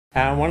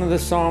One of the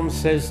Psalms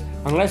says,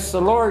 unless the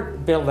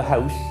Lord build the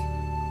house,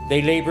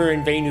 they labor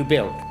in vain who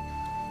build.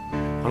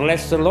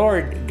 Unless the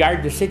Lord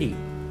guard the city,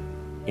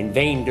 in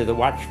vain do the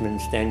watchmen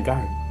stand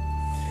guard.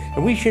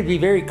 And we should be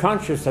very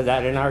conscious of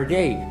that in our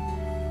day.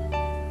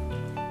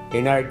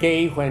 In our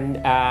day when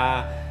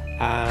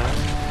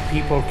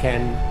people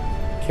can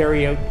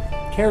carry out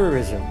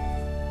terrorism.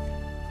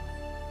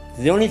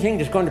 The only thing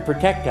that's going to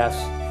protect us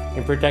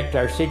and protect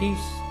our cities,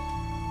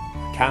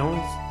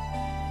 towns,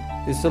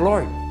 is the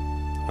Lord.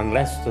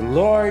 Unless the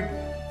Lord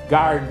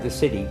guard the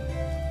city,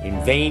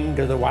 in vain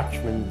do the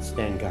watchmen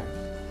stand guard.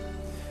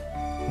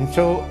 And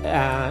so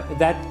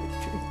that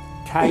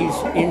ties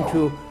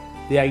into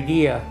the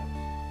idea,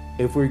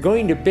 if we're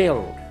going to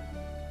build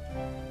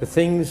the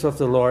things of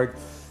the Lord,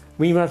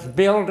 we must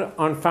build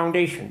on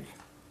foundations.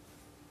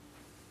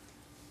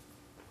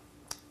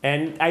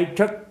 And I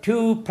took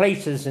two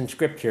places in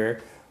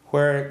Scripture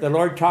where the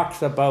Lord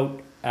talks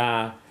about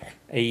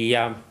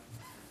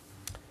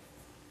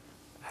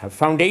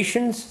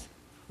foundations.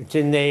 It's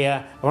in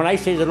the, when I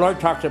say the Lord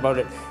talks about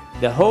it,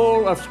 the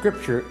whole of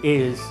Scripture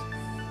is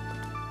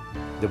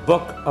the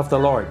book of the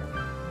Lord.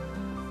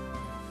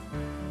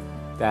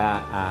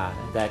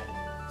 That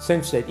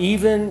sense that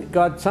even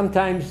God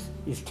sometimes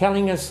is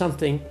telling us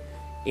something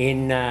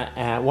in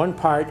one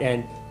part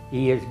and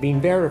He is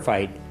being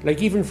verified. Like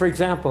even, for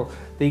example,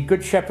 the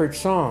Good Shepherd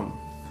Psalm.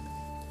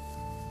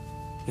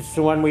 It's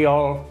the one we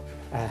all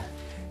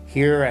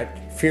hear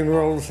at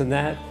funerals and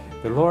that.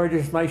 The Lord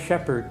is my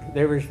shepherd,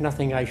 there is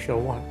nothing I shall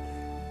want.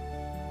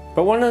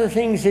 But one of the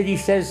things that he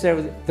says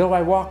there, though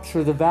I walk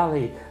through the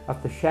valley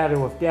of the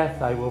shadow of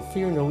death, I will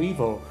fear no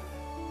evil,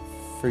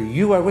 for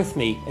you are with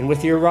me, and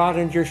with your rod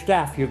and your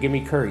staff you'll give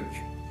me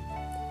courage.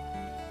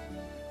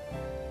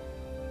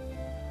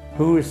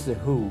 Who is the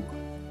who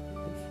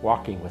that's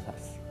walking with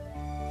us?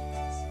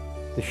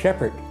 The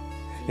shepherd.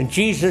 And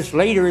Jesus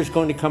later is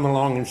going to come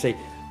along and say,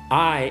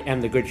 I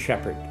am the good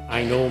shepherd.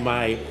 I know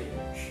my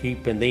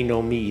sheep and they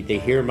know me. They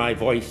hear my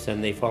voice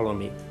and they follow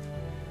me.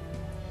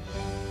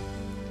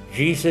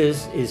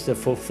 Jesus is the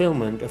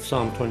fulfillment of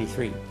Psalm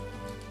 23.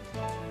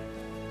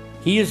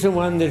 He is the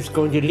one that's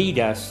going to lead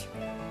us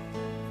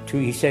to,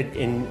 he said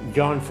in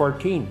John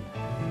 14,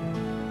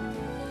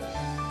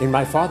 in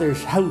my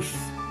Father's house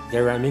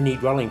there are many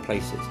dwelling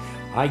places.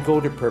 I go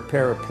to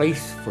prepare a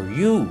place for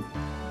you,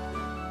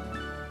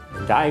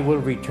 and I will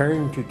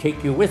return to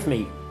take you with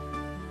me.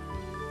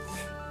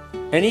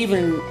 And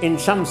even in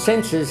some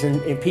senses,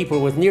 in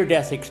people with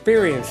near-death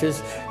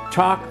experiences,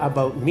 talk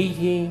about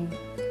meeting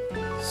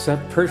some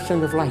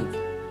person of light,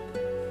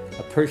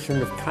 a person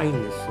of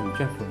kindness and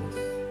gentleness.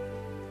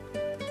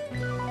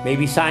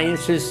 Maybe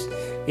science is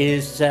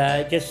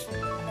just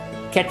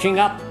catching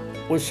up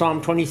with Psalm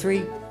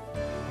 23.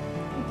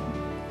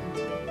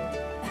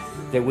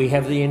 That we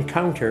have the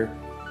encounter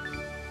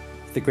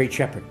with the Great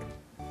Shepherd.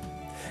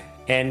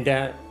 And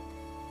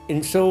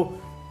so,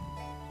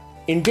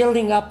 in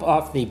building up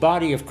of the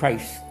body of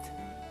Christ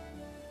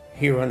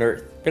here on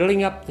earth,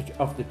 building up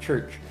of the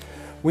church,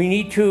 we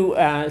need to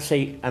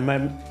say, am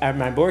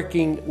I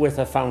working with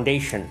a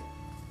foundation?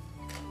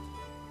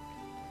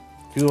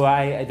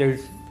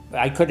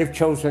 I could have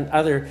chosen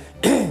other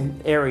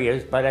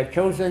areas, but I've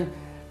chosen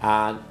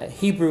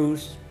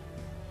Hebrews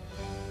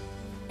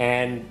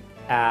and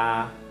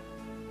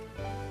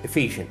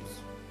Ephesians,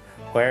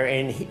 where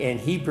in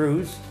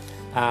Hebrews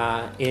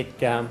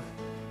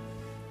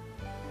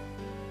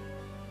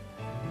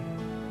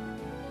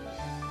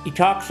he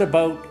talks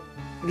about,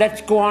 let's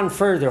go on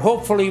further.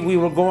 Hopefully we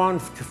will go on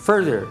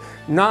further,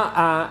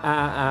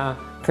 not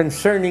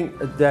concerning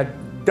the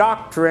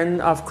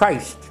doctrine of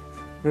Christ.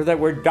 You know that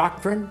word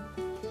doctrine?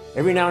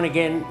 Every now and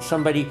again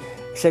somebody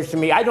says to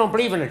me, I don't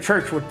believe in a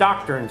church with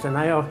doctrines. And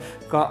I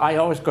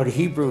always go to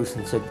Hebrews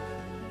and said,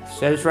 it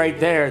says right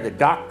there, the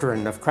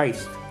doctrine of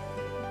Christ.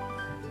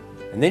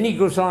 And then he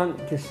goes on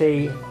to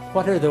say,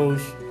 what are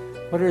those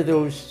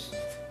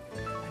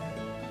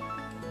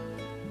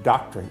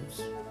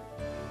doctrines?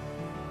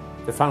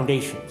 The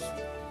foundations.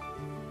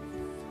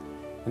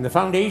 And the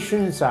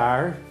foundations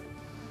are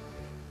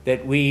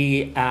that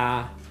we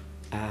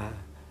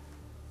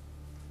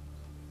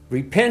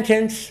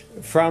repentance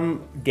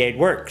from dead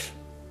works.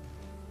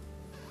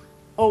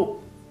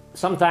 Oh,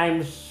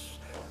 sometimes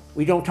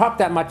we don't talk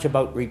that much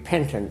about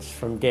repentance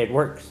from dead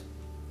works.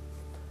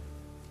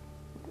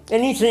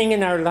 Anything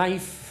in our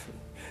life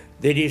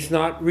that is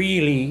not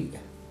really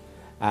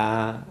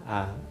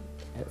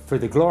for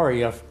the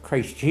glory of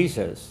Christ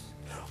Jesus,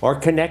 or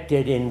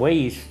connected in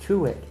ways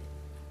to it,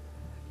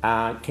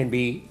 can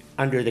be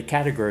under the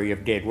category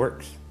of dead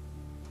works.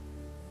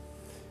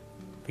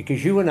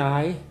 Because you and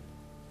I,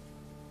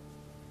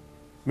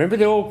 remember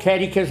the old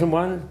catechism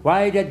one?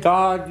 Why did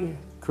God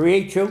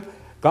create you?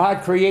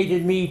 God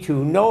created me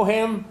to know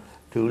Him,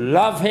 to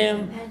love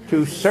Him,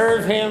 to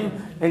serve Him,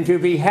 and to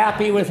be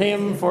happy with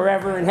Him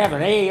forever in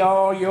heaven. Hey,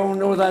 oh, you all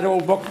know that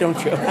old book, don't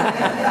you?